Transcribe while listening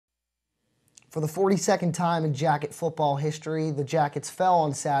For the 42nd time in Jacket football history, the Jackets fell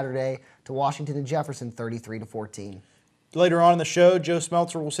on Saturday to Washington and Jefferson 33-14. Later on in the show, Joe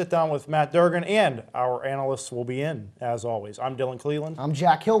Smeltzer will sit down with Matt Durgan, and our analysts will be in, as always. I'm Dylan Cleveland. I'm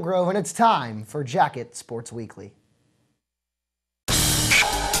Jack Hillgrove, and it's time for Jacket Sports Weekly.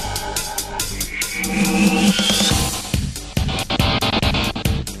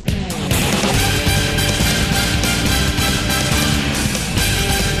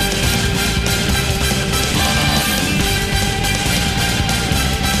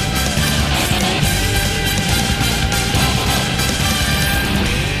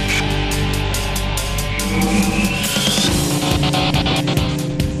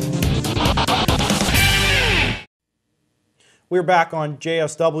 We're back on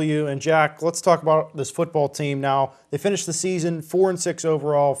JSW, and Jack, let's talk about this football team now. They finished the season 4-6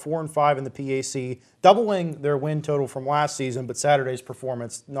 overall, 4-5 in the PAC, doubling their win total from last season, but Saturday's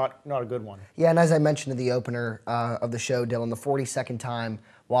performance, not a good one. Yeah, and as I mentioned in the opener of the show, Dylan, the 42nd time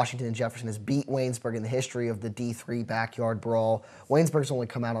Washington and Jefferson has beat Waynesburg in the history of the D3 backyard brawl. Waynesburg's only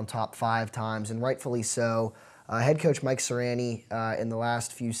come out on top 5 times, and rightfully so. Head coach Mike Serrani in the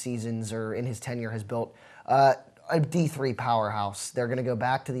last few seasons, or in his tenure, has built a D3 powerhouse. They're going to go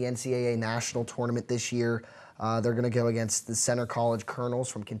back to the NCAA National Tournament this year. They're going to go against the Center College Colonels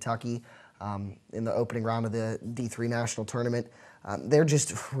from Kentucky in the opening round of the D3 National Tournament. They're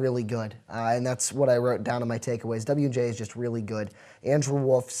just really good, and that's what I wrote down in my takeaways. W&J is just really good. Andrew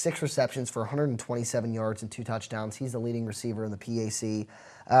Wolf, 6 receptions for 127 yards and 2 touchdowns. He's the leading receiver in the PAC.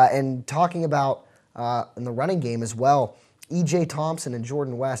 And talking about in the running game as well, E.J. Thompson and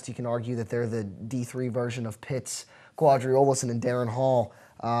Jordan West, you can argue that they're the D3 version of Pitts, Quadri Olison, and Darren Hall.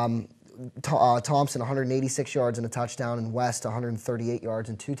 Thompson, 186 yards and a touchdown, and West, 138 yards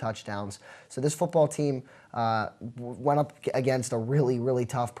and 2 touchdowns. So this football team went up against a really, really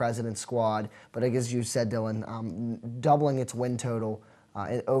tough President's squad, but as you said, Dylan, doubling its win total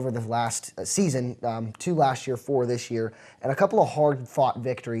over the last season, 2 last year, 4 this year, and a couple of hard-fought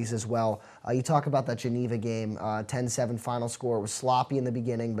victories as well. You talk about that Geneva game, 10-7 final score. It was sloppy in the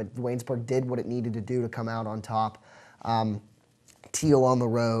beginning, but Waynesburg did what it needed to do to come out on top. Teal on the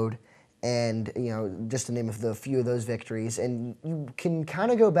road, and just to name a few of those victories. And you can kind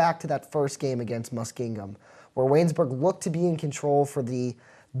of go back to that first game against Muskingum, where Waynesburg looked to be in control for the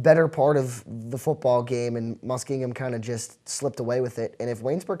better part of the football game, and Muskingum kind of just slipped away with it. And if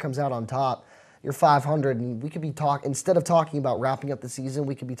Waynesburg comes out on top, you're 500, and we could be instead of talking about wrapping up the season,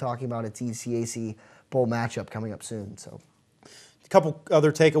 we could be talking about a TCAC bowl matchup coming up soon. So, a couple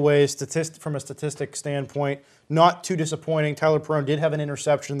other takeaways from a statistic standpoint. Not too disappointing. Tyler Perrone did have an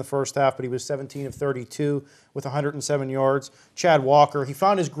interception in the first half, but he was 17 of 32 with 107 yards. Chad Walker, he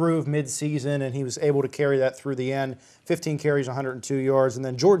found his groove mid-season, and he was able to carry that through the end. 15 carries, 102 yards. And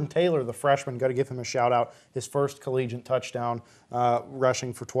then Jordan Taylor, the freshman, got to give him a shout-out. His first collegiate touchdown,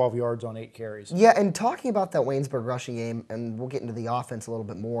 rushing for 12 yards on 8 carries. Yeah, and talking about that Waynesburg rushing game, and we'll get into the offense a little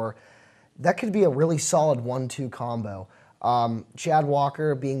bit more, that could be a really solid 1-2 combo. Chad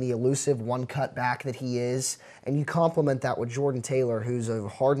Walker being the elusive one-cut back that he is, and you complement that with Jordan Taylor, who's a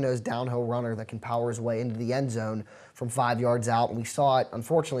hard-nosed downhill runner that can power his way into the end zone from 5 yards out. And we saw it,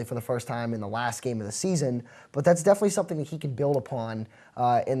 unfortunately, for the first time in the last game of the season, but that's definitely something that he can build upon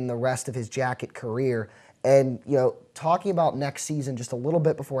in the rest of his Jacket career. And, talking about next season, just a little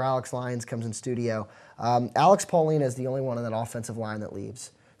bit before Alex Lyons comes in studio, Alex Paulina is the only one on that offensive line that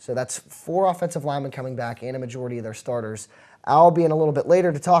leaves. So that's 4 offensive linemen coming back and a majority of their starters. I'll be in a little bit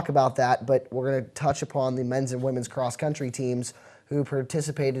later to talk about that, but we're going to touch upon the men's and women's cross-country teams who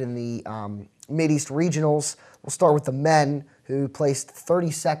participated in the Mid-East Regionals. We'll start with the men, who placed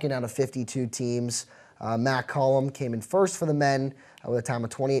 32nd out of 52 teams. Matt Collum came in first for the men with a time of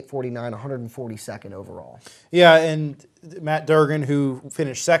 28:49, 142nd overall. Yeah, and Matt Durgan, who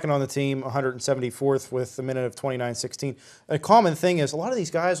finished second on the team, 174th with a minute of 29:16. A common thing is a lot of these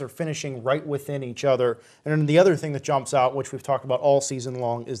guys are finishing right within each other. And then the other thing that jumps out, which we've talked about all season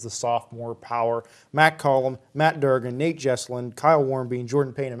long, is the sophomore power. Matt Collum, Matt Durgan, Nate Jesslin, Kyle Warmbean,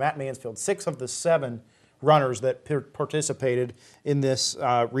 Jordan Payne, and Matt Mansfield, 6 of the 7 runners that participated in this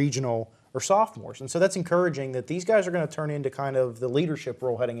regional are sophomores. And so that's encouraging that these guys are going to turn into kind of the leadership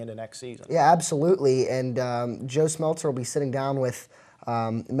role heading into next season. Yeah, absolutely. And Joe Smeltzer will be sitting down with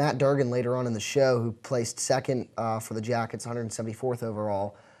Matt Durgan later on in the show, who placed second for the Jackets, 174th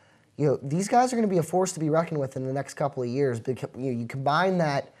overall. These guys are going to be a force to be reckoned with in the next couple of years. Because, you combine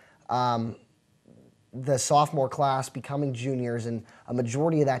that the sophomore class becoming juniors and a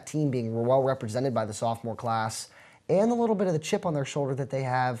majority of that team being well represented by the sophomore class, and a little bit of the chip on their shoulder that they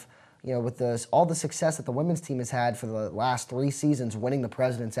have with all the success that the women's team has had for the last 3 seasons, winning the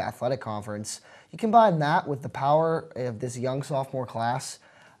President's Athletic Conference, you combine that with the power of this young sophomore class.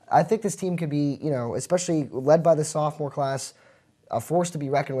 I think this team could be, especially led by the sophomore class, a force to be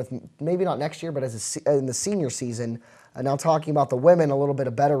reckoned with. Maybe not next year, but in the senior season. Now talking about the women, a little bit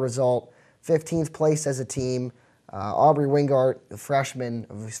of better result, 15th place as a team. Aubrey Wingart, the freshman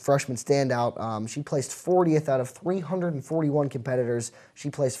standout, she placed 40th out of 341 competitors. She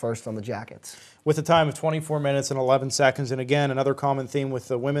placed first on the Jackets. With a time of 24 minutes and 11 seconds. And again, another common theme with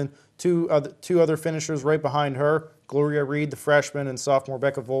the women, two other finishers right behind her, Gloria Reed, the freshman, and sophomore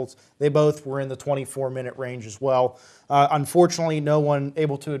Becca Volz. They both were in the 24-minute range as well. Unfortunately, no one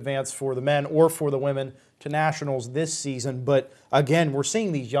able to advance for the men or for the women to nationals this season. But again, we're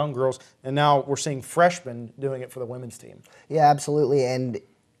seeing these young girls, and now we're seeing freshmen doing it for the women's team. Yeah, absolutely. And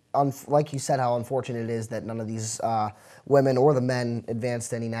like you said, how unfortunate it is that none of these women or the men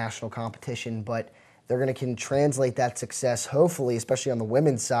advanced to any national competition, but they're going to translate that success, hopefully, especially on the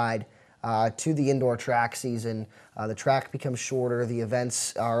women's side, to the indoor track season. The track becomes shorter, the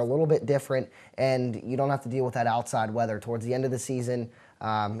events are a little bit different, and you don't have to deal with that outside weather. Towards the end of the season,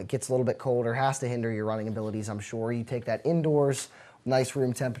 it gets a little bit colder, has to hinder your running abilities, I'm sure. You take that indoors, nice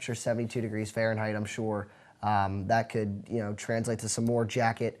room temperature, 72 degrees Fahrenheit, I'm sure. That could translate to some more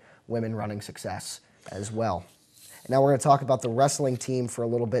jacket women running success as well. And now we're going to talk about the wrestling team for a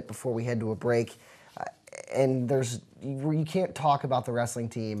little bit before we head to a break. And you can't talk about the wrestling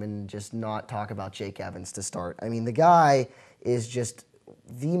team and just not talk about Jake Evans to start. I mean, the guy is just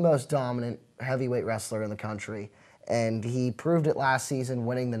the most dominant heavyweight wrestler in the country. And he proved it last season,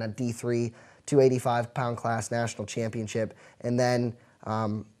 winning the D3 285-pound class national championship. And then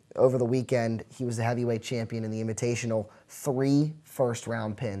over the weekend, he was the heavyweight champion in the Invitational, 3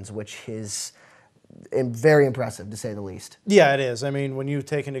 first-round pins, which is very impressive, to say the least. Yeah, it is. I mean, when you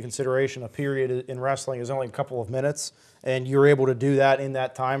take into consideration a period in wrestling is only a couple of minutes, and you're able to do that in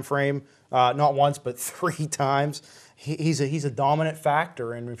that time frame, not once but 3 times, he's a dominant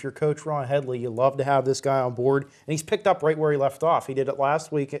factor. And if you're Coach Ron Headley, you love to have this guy on board. And he's picked up right where he left off. He did it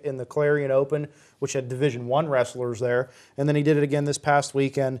last week in the Clarion Open, which had Division I wrestlers there, and then he did it again this past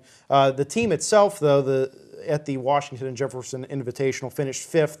weekend. The team itself, though, at the Washington and Jefferson Invitational,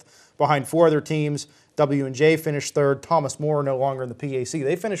 finished 5th behind 4 other teams. W&J finished 3rd. Thomas More no longer in the PAC.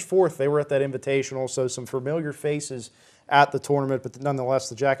 They finished 4th. They were at that Invitational, so some familiar faces at the tournament, but nonetheless,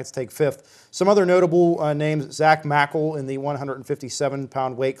 the Jackets take 5th. Some other notable names, Zach Mackel in the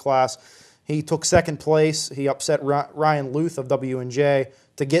 157-pound weight class. He took 2nd place. He upset Ryan Luth of W&J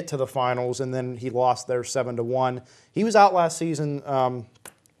to get to the finals, and then he lost there 7-1. He was out last season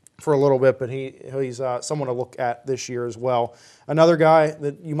for a little bit, but he's someone to look at this year as well. Another guy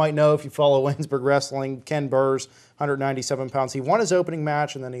that you might know if you follow Waynesburg Wrestling, Ken Burrs, 197 pounds. He won his opening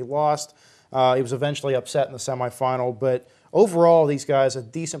match, and then he lost. He was eventually upset in the semifinal, but overall, these guys, a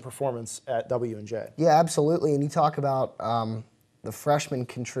decent performance at W&J. Yeah, absolutely. And you talk about the freshman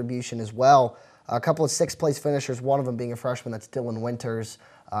contribution as well. A couple of 6th-place finishers, one of them being a freshman, that's Dylan Winters.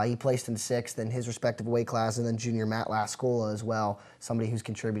 He placed in 6th in his respective weight class, and then junior Matt Lascola as well, somebody who's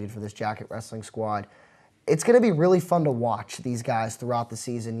contributed for this Jacket Wrestling squad. It's going to be really fun to watch these guys throughout the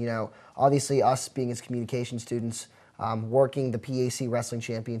season. Obviously us being as communication students, working the PAC Wrestling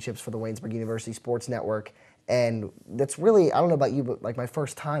Championships for the Waynesburg University Sports Network. And that's really, I don't know about you, but like my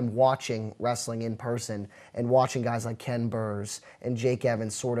first time watching wrestling in person and watching guys like Ken Burrs and Jake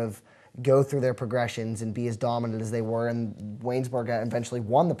Evans sort of go through their progressions and be as dominant as they were. And Waynesburg eventually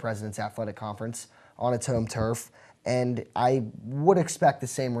won the President's Athletic Conference on its home turf. And I would expect the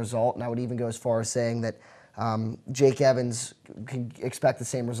same result, and I would even go as far as saying that Jake Evans can expect the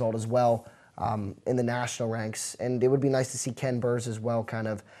same result as well in the national ranks. And it would be nice to see Ken Burrs as well kind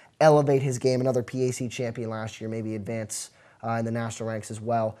of elevate his game, another PAC champion last year, maybe advance in the national ranks as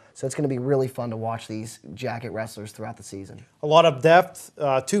well. So it's going to be really fun to watch these Jacket wrestlers throughout the season. A lot of depth.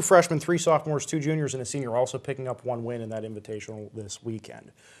 2 freshmen, 3 sophomores, 2 juniors, and a senior also picking up 1 win in that Invitational this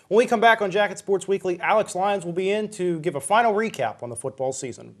weekend. When we come back on Jacket Sports Weekly, Alex Lyons will be in to give a final recap on the football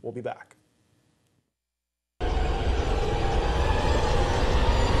season. We'll be back.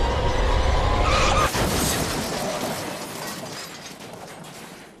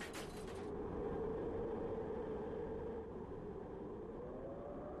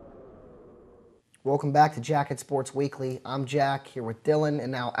 Welcome back to Jacket Sports Weekly. I'm Jack, here with Dylan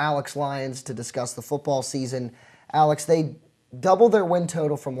and now Alex Lyons to discuss the football season. Alex, they doubled their win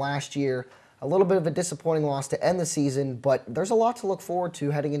total from last year. A little bit of a disappointing loss to end the season, but there's a lot to look forward to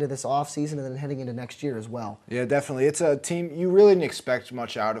heading into this offseason and then heading into next year as well. Yeah, definitely. It's a team you really didn't expect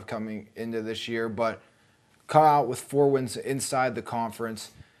much out of coming into this year, but come out with 4 wins inside the conference.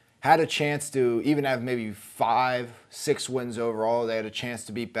 had a chance to even have maybe 5-6 wins overall. They had a chance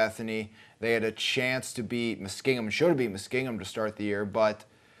to beat Bethany. They had a chance to beat Muskingum. Should have beat Muskingum to start the year, but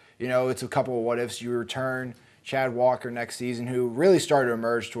it's a couple of what ifs. You return Chad Walker next season, who really started to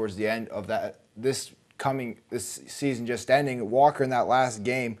emerge towards the end of this season just ending. Walker in that last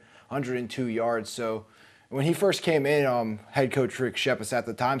game, 102 yards. So when he first came in, head coach Rick Shepis at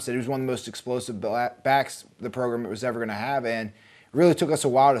the time said he was one of the most explosive backs the program was ever going to have, and it really took us a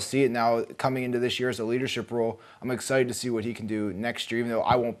while to see it. Now coming into this year as a leadership role, I'm excited to see what he can do next year. Even though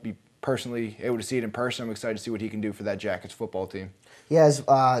I won't be personally able to see it in person, I'm excited to see what he can do for that Jackets football team. Yeah, as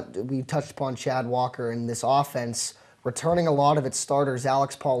we touched upon Chad Walker in this offense, returning a lot of its starters.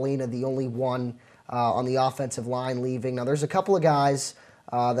 Alex Paulina, the only one on the offensive line leaving. Now, there's a couple of guys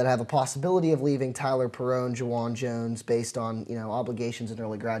that have a possibility of leaving, Tyler Perrone, Jawan Jones, based on obligations and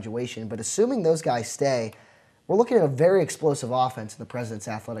early graduation. But assuming those guys stay, we're looking at a very explosive offense in the President's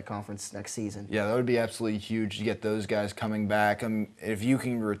Athletic Conference next season. Yeah, that would be absolutely huge to get those guys coming back. If you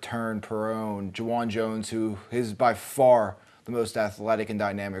can return Perrone, Jawan Jones, who is by far the most athletic and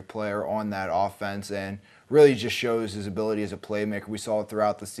dynamic player on that offense, and really just shows his ability as a playmaker. We saw it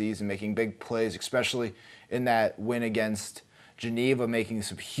throughout the season, making big plays, especially in that win against Geneva, making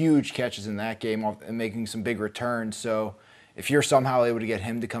some huge catches in that game and making some big returns. So if you're somehow able to get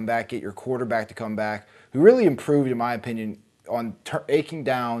him to come back, get your quarterback to come back, who really improved, in my opinion, on aching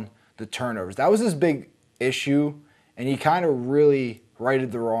down the turnovers. That was his big issue, and he kind of really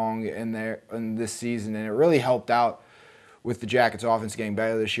righted the wrong in this season, and it really helped out with the Jackets offense getting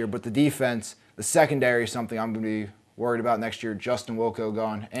better this year. But the defense, the secondary is something I'm going to be worried about next year. Justin Wilco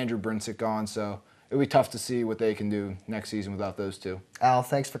gone, Andrew Brinsick gone, so it'll be tough to see what they can do next season without those two. Al,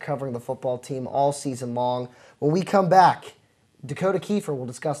 thanks for covering the football team all season long. When we come back, Dakota Kiefer will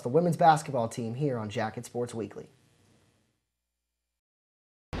discuss the women's basketball team here on Jacket Sports Weekly.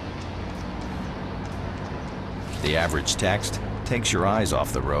 The average text takes your eyes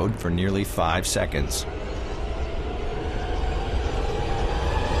off the road for nearly 5 seconds.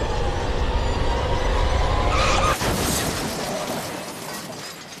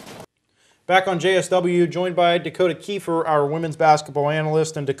 Back on JSW, joined by Dakota Kiefer, our women's basketball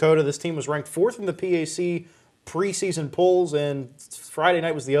analyst. And Dakota, this team was ranked 4th in the PAC preseason polls, and Friday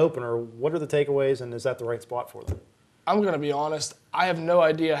night was the opener. What are the takeaways, and is that the right spot for them? I'm going to be honest. I have no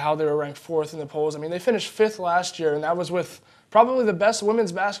idea how they were ranked 4th in the polls. I mean, they finished 5th last year, and that was with probably the best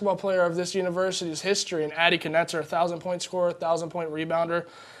women's basketball player of this university's history, and Addie Knetzer, a 1,000-point scorer, 1,000-point rebounder.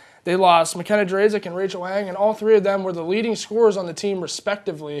 They lost McKenna Drazik and Rachel Lang, and all three of them were the leading scorers on the team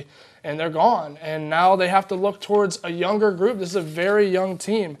respectively, and they're gone. And now they have to look towards a younger group. This is a very young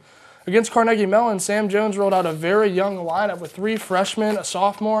team. Against Carnegie Mellon, Sam Jones rolled out a very young lineup with 3 freshmen, a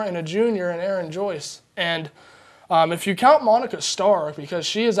sophomore, and a junior, and Aaron Joyce. And if you count Monica Starr, because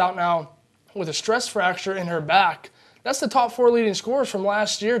she is out now with a stress fracture in her back, that's the top 4 leading scorers from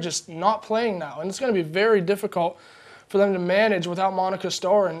last year just not playing now. And it's going to be very difficult for them to manage without Monica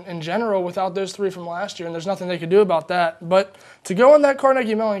Starr and in general without those 3 from last year, and there's nothing they could do about that. But to go in that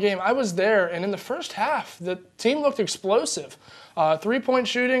Carnegie Mellon game, I was there, and in the first half, the team looked explosive. 3-point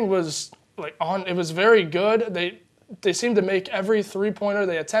shooting was it was very good. They seemed to make every 3-pointer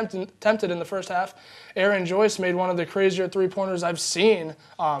they attempted in the first half. Aaron Joyce made one of the crazier 3-pointers I've seen,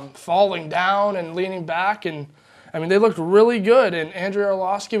 falling down and leaning back, and I mean, they looked really good, and Andrea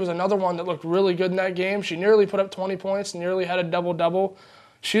Orlowski was another one that looked really good in that game. She nearly put up 20 points, nearly had a double-double.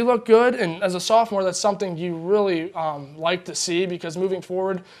 She looked good, and as a sophomore, that's something you really like to see, because moving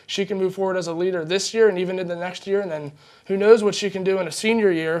forward, she can move forward as a leader this year and even in the next year, and then who knows what she can do in a senior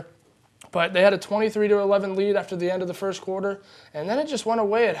year. But they had a 23-11 lead after the end of the first quarter, and then it just went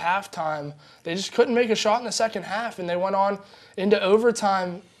away at halftime. They just couldn't make a shot in the second half, and they went on into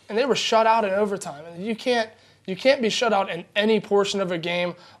overtime, and they were shut out in overtime. And you can't be shut out in any portion of a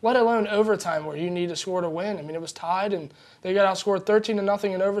game, let alone overtime, where you need to score to win. I mean, it was tied, and they got outscored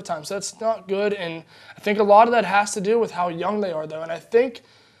 13-0 in overtime, so that's not good. And I think a lot of that has to do with how young they are, though. And I think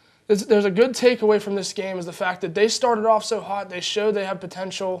there's a good takeaway from this game is the fact that they started off so hot. They showed they have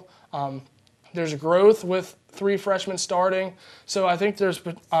potential. There's growth with 3 freshmen starting. So I think there's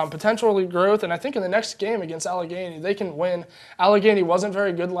potentially growth. And I think in the next game against Allegheny, they can win. Allegheny wasn't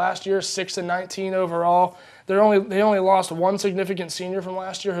very good last year, 6-19 overall. They only lost 1 significant senior from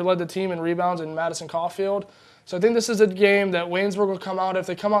last year who led the team in rebounds in Madison Caulfield. So I think this is a game that Waynesburg will come out. If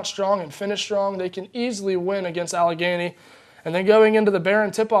they come out strong and finish strong, they can easily win against Allegheny. And then going into the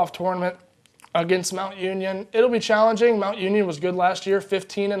Barron Tip-Off tournament against Mount Union, it'll be challenging. Mount Union was good last year,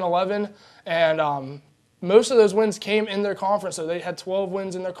 15-11, and most of those wins came in their conference. So they had 12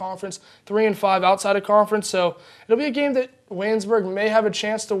 wins in their conference, 3 and 5 outside of conference. So it'll be a game that Waynesburg may have a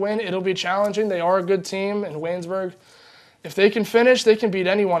chance to win. It'll be challenging. They are a good team, and Waynesburg, if they can finish, they can beat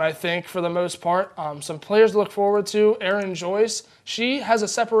anyone, I think, for the most part. Some players to look forward to. Erin Joyce, she has a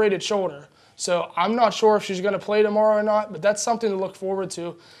separated shoulder. So I'm not sure if she's going to play tomorrow or not, but that's something to look forward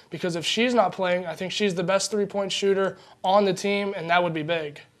to, because if she's not playing, I think she's the best three-point shooter on the team, and that would be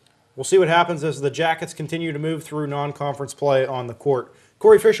big. We'll see what happens as the Jackets continue to move through non-conference play on the court.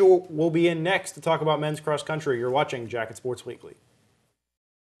 Corey Fisher will be in next to talk about men's cross country. You're watching Jacket Sports Weekly.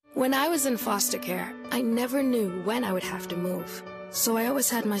 When I was in foster care, I never knew when I would have to move, so I always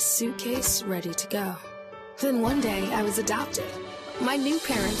had my suitcase ready to go. Then one day, I was adopted. My new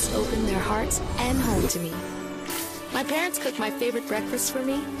parents opened their hearts and home to me. My parents cook my favorite breakfast for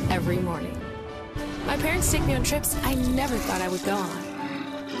me every morning. My parents take me on trips I never thought I would go on.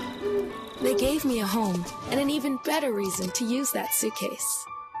 They gave me a home and an even better reason to use that suitcase.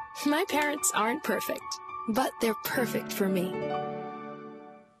 My parents aren't perfect, but they're perfect for me.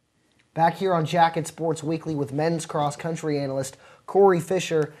 Back here on Jacket Sports Weekly with men's cross country analyst Corey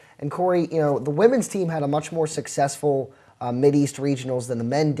Fisher. And Corey, you know, the women's team had a much more successful Mid-East regionals than the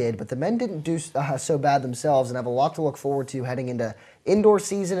men did, but the men didn't do so bad themselves and have a lot to look forward to heading into indoor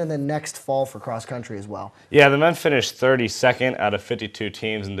season and then next fall for cross country as well. Yeah, the men finished 32nd out of 52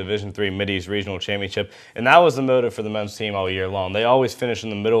 teams in Division III Mid-East Regional Championship, and that was the motive for the men's team all year long. They always finish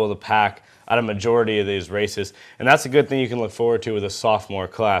in the middle of the pack out of majority of these races, and that's a good thing you can look forward to with a sophomore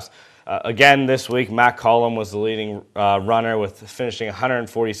class. Again, this week, Matt Collum was the leading runner, with finishing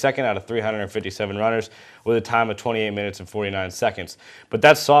 142nd out of 357 runners with a time of 28 minutes and 49 seconds. But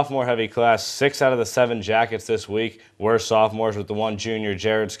that sophomore-heavy class, 6 out of the 7 Jackets this week were sophomores, with the one junior,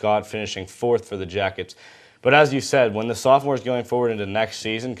 Jared Scott, finishing 4th for the Jackets. But as you said, when the sophomores going forward into next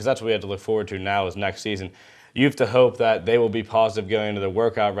season, because that's what we have to look forward to now is next season, you have to hope that they will be positive going into their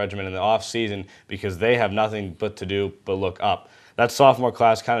workout regimen in the off-season, because they have nothing but to do but look up. That sophomore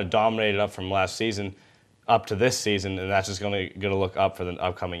class kind of dominated up from last season up to this season, and that's just going to look up for the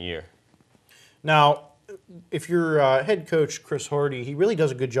upcoming year. Now, if you're head coach Chris Hardy, he really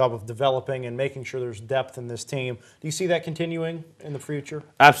does a good job of developing and making sure there's depth in this team. Do you see that continuing in the future?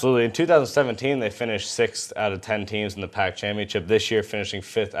 Absolutely. In 2017, they finished 6th out of 10 teams in the PAC championship. This year, finishing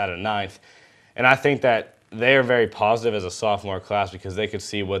 5th out of 9th. And I think that they are very positive as a sophomore class because they could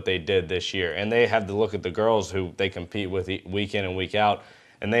see what they did this year. And they have to look at the girls who they compete with week in and week out,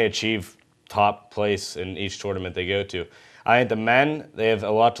 and they achieve top place in each tournament they go to. I think the men, they have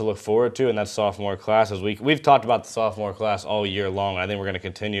a lot to look forward to in that sophomore class. As we've talked about the sophomore class all year long. I think we're going to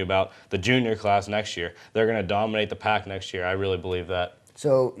continue about the junior class next year. They're going to dominate the PAC next year. I really believe that.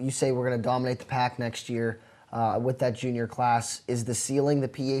 So you say we're going to dominate the PAC next year. With that junior class, is the ceiling the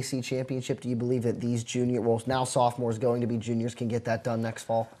PAC championship? Do you believe that these now sophomores going to be juniors, can get that done next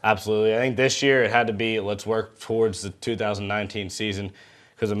fall? Absolutely. I think this year it had to be, let's work towards the 2019 season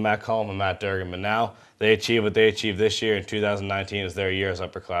because of Matt Collum and Matt Durgan. But now they achieve what they achieved this year, and 2019 is their year as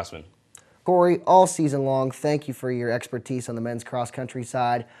upperclassmen. Corey, all season long, thank you for your expertise on the men's cross-country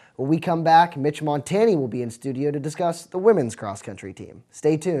side. When we come back, Mitch Montani will be in studio to discuss the women's cross-country team.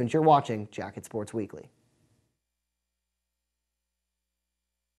 Stay tuned. You're watching Jacket Sports Weekly.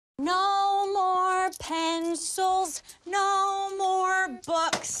 No more pencils, no more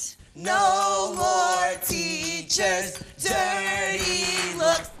books, no more teachers, dirty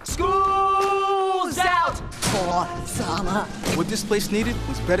looks. School's out for summer. What this place needed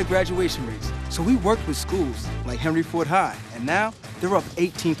was better graduation rates. So we worked with schools like Henry Ford High, and now they're up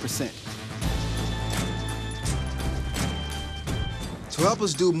 18%. To help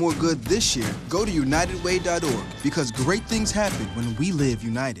us do more good this year, go to unitedway.org, because great things happen when we live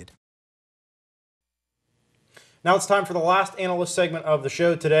united. Now it's time for the last analyst segment of the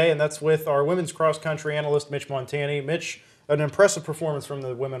show today, and that's with our women's cross-country analyst, Mitch Montani. Mitch, an impressive performance from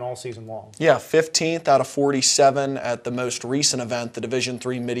the women all season long. Yeah, 15th out of 47 at the most recent event, the Division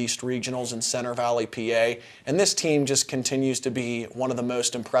III Mid-East Regionals in Center Valley, PA. And this team just continues to be one of the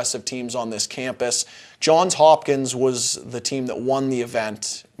most impressive teams on this campus. Johns Hopkins was the team that won the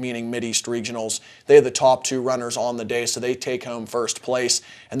event, meaning Mid-East Regionals. They had the top 2 runners on the day, so they take home first place.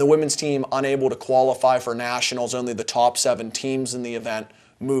 And the women's team unable to qualify for nationals, only the top 7 teams in the event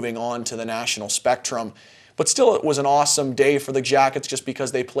moving on to the national spectrum. But still, it was an awesome day for the Jackets just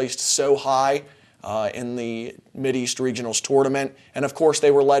because they placed so high in the Mid-East Regionals tournament. And of course,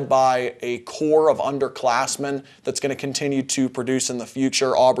 they were led by a core of underclassmen that's going to continue to produce in the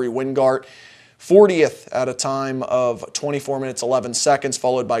future. Aubrey Wingart, 40th at a time of 24 minutes 11 seconds,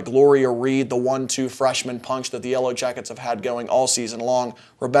 followed by Gloria Reed, the 1-2 freshman punch that the Yellow Jackets have had going all season long.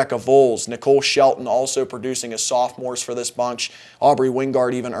 Rebecca Voles, Nicole Shelton also producing as sophomores for this bunch. Aubrey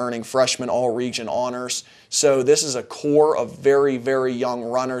Wingard even earning freshman all-region honors. So this is a core of very, very young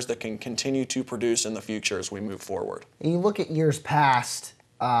runners that can continue to produce in the future as we move forward. And you look at years past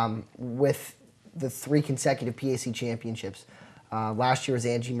with the 3 consecutive PAC championships. Last year was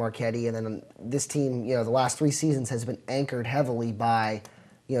Angie Marchetti, and then this team, the last 3 seasons has been anchored heavily by,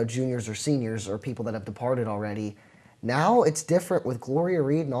 juniors or seniors or people that have departed already. Now it's different with Gloria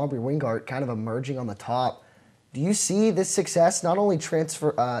Reed and Aubrey Wingart kind of emerging on the top. Do you see this success not only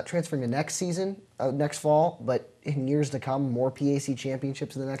transferring to next season, next fall, but in years to come, more PAC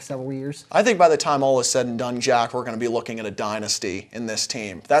championships in the next several years? I think by the time all is said and done, Jack, we're going to be looking at a dynasty in this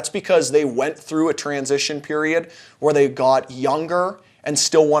team. That's because they went through a transition period where they got younger and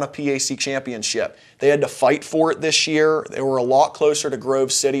still won a PAC championship. They had to fight for it this year. They were a lot closer to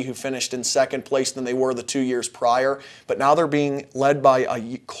Grove City, who finished in second place, than they were the 2 years prior. But now they're being led by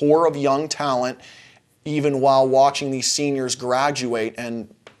a core of young talent, even while watching these seniors graduate.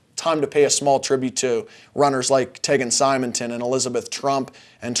 And time to pay a small tribute to runners like Tegan Simonton and Elizabeth Trump.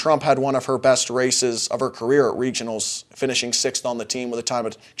 And Trump had one of her best races of her career at regionals, finishing 6th on the team with a time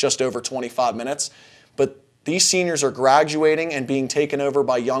of just over 25 minutes. But these seniors are graduating and being taken over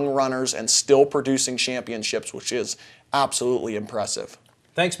by young runners and still producing championships, which is absolutely impressive.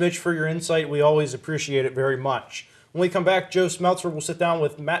 Thanks, Mitch, for your insight. We always appreciate it very much. When we come back, Joe Smeltzer will sit down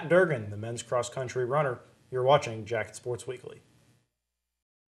with Matt Durgan, the men's cross-country runner. You're watching Jacket Sports Weekly.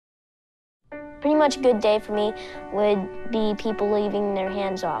 Pretty much a good day for me would be people leaving their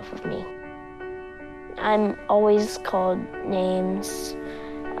hands off of me. I'm always called names.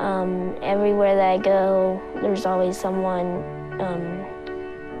 Everywhere that I go, there's always someone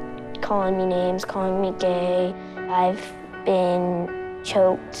calling me names, calling me gay. I've been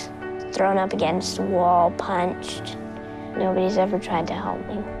choked, thrown up against a wall, punched. Nobody's ever tried to help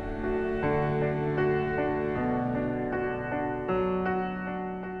me.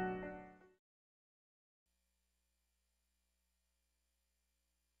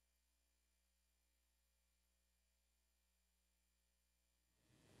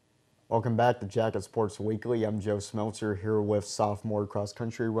 Welcome back to Jacket Sports Weekly. I'm Joe Smeltzer here with sophomore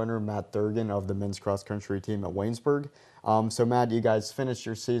cross-country runner Matt Durgan of the men's cross-country team at Waynesburg. So Matt, you guys finished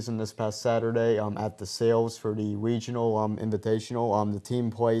your season this past Saturday at the sales for the regional invitational. The team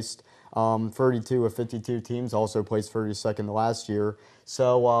placed 32 of 52 teams, also placed 32nd last year.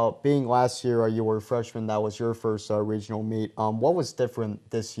 So being last year you were a freshman, that was your first regional meet. What was different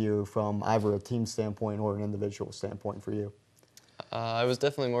this year from either a team standpoint or an individual standpoint for you? I was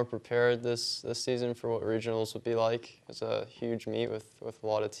definitely more prepared this season for what regionals would be like. It was a huge meet with a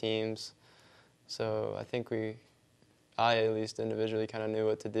lot of teams. So I think I at least individually kind of knew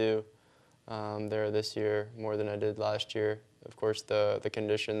what to do there this year more than I did last year. Of course, the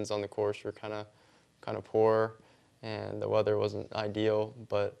conditions on the course were kind of poor and the weather wasn't ideal,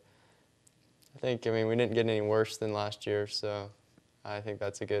 but I mean, we didn't get any worse than last year, so I think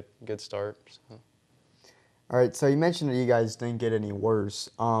that's a good start. So. All right, so you mentioned that you guys didn't get any worse,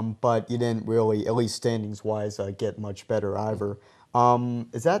 but you didn't really, at least standings-wise, get much better either.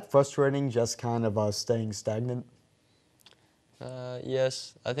 Is that frustrating, just kind of staying stagnant?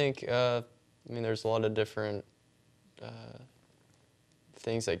 Yes, I think, I mean, there's a lot of different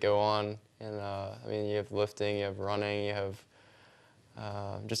things that go on, and I mean, you have lifting, you have running, you have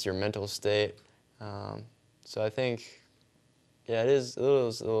just your mental state. So I think, yeah, it is a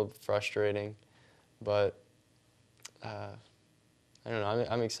little frustrating, but I don't know.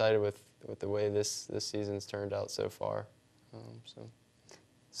 I'm excited with the way this season's turned out so far.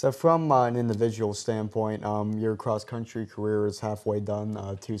 So from an individual standpoint, your cross-country career is halfway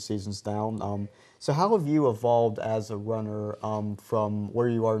done, 2 seasons down. So how have you evolved as a runner from where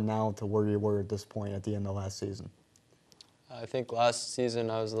you are now to where you were at this point at the end of last season? I think last season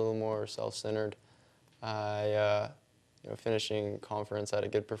I was a little more self-centered. Finishing conference, had a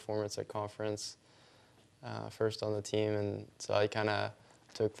good performance at conference. First on the team, and so I kind of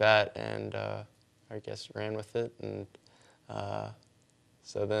took that and I guess ran with it. And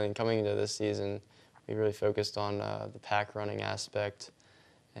so then coming into this season, we really focused on the pack running aspect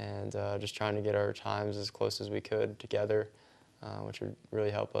and just trying to get our times as close as we could together, which would really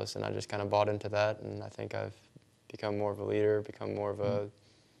help us. And I just kind of bought into that, and I think I've become more of a leader, become more of a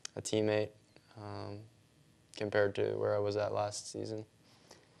teammate compared to where I was at last season.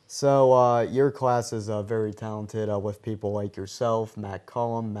 So your class is very talented with people like yourself, Matt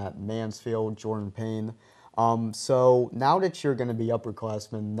Cullum, Matt Mansfield, Jordan Payne. So now that you're going to be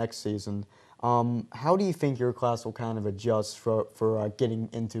upperclassmen next season, How do you think your class will kind of adjust for getting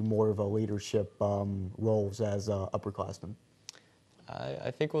into more of a leadership roles as upperclassmen?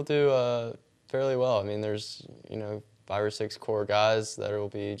 I think we'll do fairly well. I mean, there's 5 or 6 core guys that will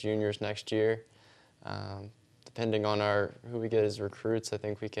be juniors next year. Depending on who we get as recruits, I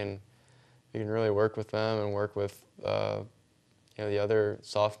think we can really work with them and work with the other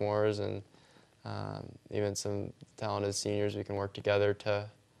sophomores and even some talented seniors. We can work together to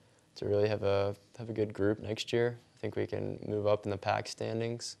really have a good group next year. I think we can move up in the pack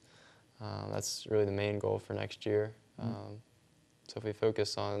standings. That's really the main goal for next year. So if we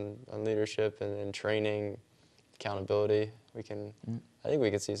focus on leadership and training, accountability, I think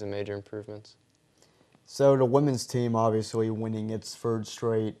we can see some major improvements. So the women's team obviously winning its 3rd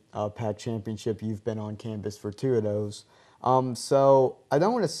straight PAC championship. You've been on campus for 2 of those. So I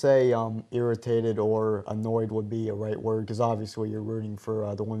don't want to say irritated or annoyed would be a right word, because obviously you're rooting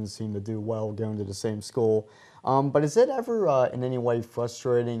for the women's team to do well going to the same school. But is it ever in any way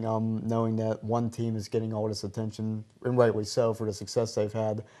frustrating knowing that one team is getting all this attention, and rightly so, for the success they've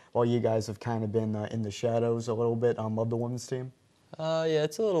had, while you guys have kind of been in the shadows a little bit of the women's team? Yeah,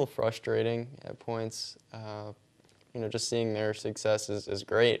 it's a little frustrating at points. Just seeing their success is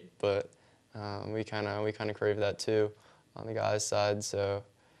great, but we kind of crave that too on the guys' side. So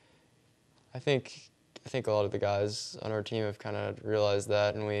I think a lot of the guys on our team have kind of realized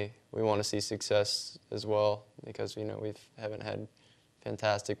that, and we want to see success as well, because we haven't had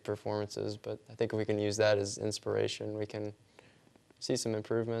fantastic performances, but I think if we can use that as inspiration, we can see some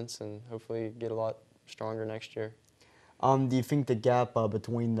improvements and hopefully get a lot stronger next year. Do you think the gap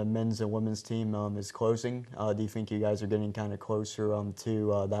between the men's and women's team is closing? Do you think you guys are getting kind of closer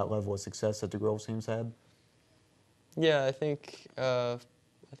to that level of success that the girls' teams had? Yeah, I think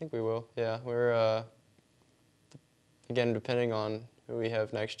we will. Yeah, we're again, depending on who we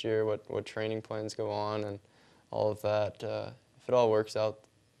have next year, what training plans go on, and all of that. If it all works out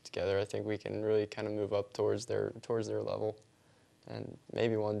together, I think we can really kind of move up towards their level, and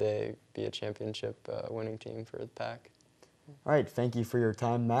maybe one day be a championship winning team for the PAC. All right, thank you for your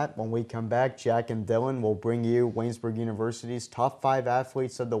time, Matt. When we come back, Jack and Dylan will bring you Waynesburg University's top 5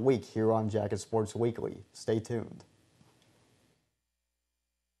 athletes of the week here on Jacket Sports Weekly. Stay tuned.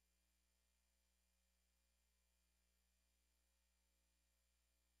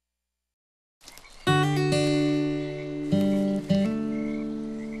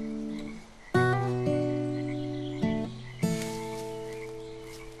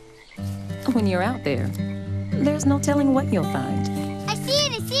 When you're out there, there's no telling what you'll find. I see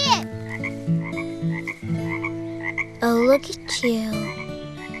it! I see it! Oh, look at you.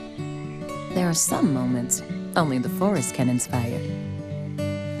 There are some moments only the forest can inspire.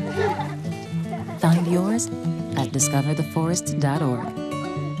 Find yours at discovertheforest.org.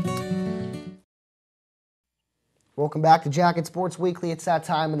 Welcome back to Jacket Sports Weekly. It's that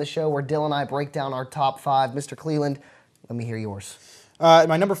time in the show where Dylan and I break down our top 5. Mr. Cleland, let me hear yours.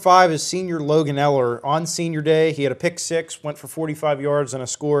 My number 5 is senior Logan Eller. On senior day, he had a pick 6, went for 45 yards and a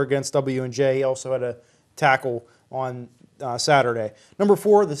score against W&J. He also had a tackle on Saturday. Number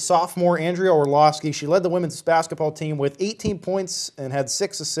 4, the sophomore Andrea Orlowski. She led the women's basketball team with 18 points and had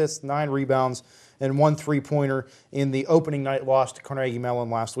 6 assists, 9 rebounds, and 1 three-pointer in the opening night loss to Carnegie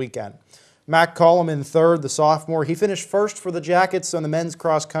Mellon last weekend. Mac Coleman, 3rd, the sophomore. He finished 1st for the Jackets on the men's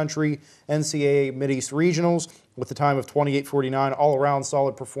cross-country NCAA Mid-East Regionals with a time of 28:49, all-around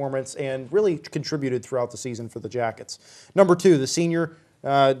solid performance, and really contributed throughout the season for the Jackets. Number 2, the senior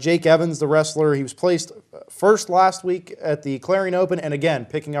Jake Evans, the wrestler. He was placed 1st last week at the Clarion Open, and again,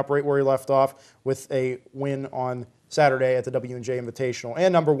 picking up right where he left off with a win on Saturday at the W&J Invitational.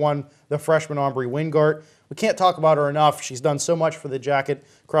 And number 1, the freshman Aubrey Wingart. We can't talk about her enough. She's done so much for the Jacket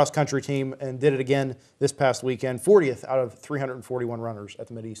cross-country team and did it again this past weekend. 40th out of 341 runners at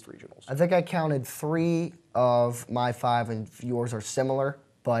the Mid-East Regionals. I think I counted 3 of my 5, and yours are similar,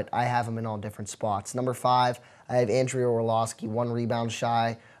 but I have them in all different spots. Number 5, I have Andrea Orlowski, 1 rebound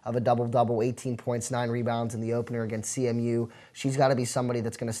shy of a double-double, 18 points, 9 rebounds in the opener against CMU. She's got to be somebody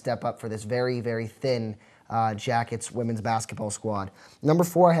that's going to step up for this very, very thin Jackets women's basketball squad. Number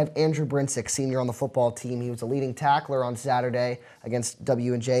 4, I have Andrew Brinsick, senior on the football team. He was a leading tackler on Saturday against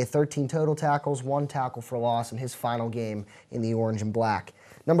W&J. 13 total tackles, 1 tackle for loss in his final game in the orange and black.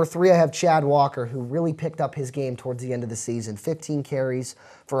 Number 3, I have Chad Walker, who really picked up his game towards the end of the season. 15 carries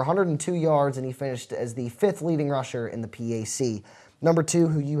for 102 yards, and he finished as the 5th leading rusher in the PAC. Number 2,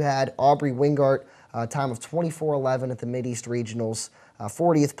 who you had, Aubrey Wingart, time of 24:11 at the Mid-East Regionals.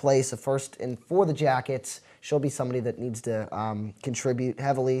 40th place, a first for the Jackets. She'll be somebody that needs to contribute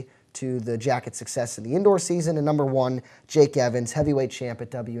heavily to the Jackets' success in the indoor season. And number 1, Jake Evans, heavyweight champ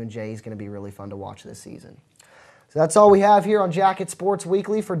at W&J. He's going to be really fun to watch this season. So that's all we have here on Jacket Sports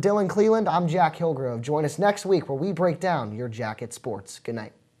Weekly. For Dylan Cleland, I'm Jack Hillgrove. Join us next week where we break down your Jacket sports. Good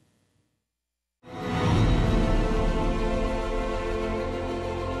night.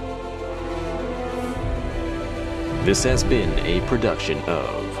 This has been a production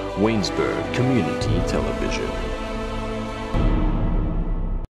of Waynesburg Community Television.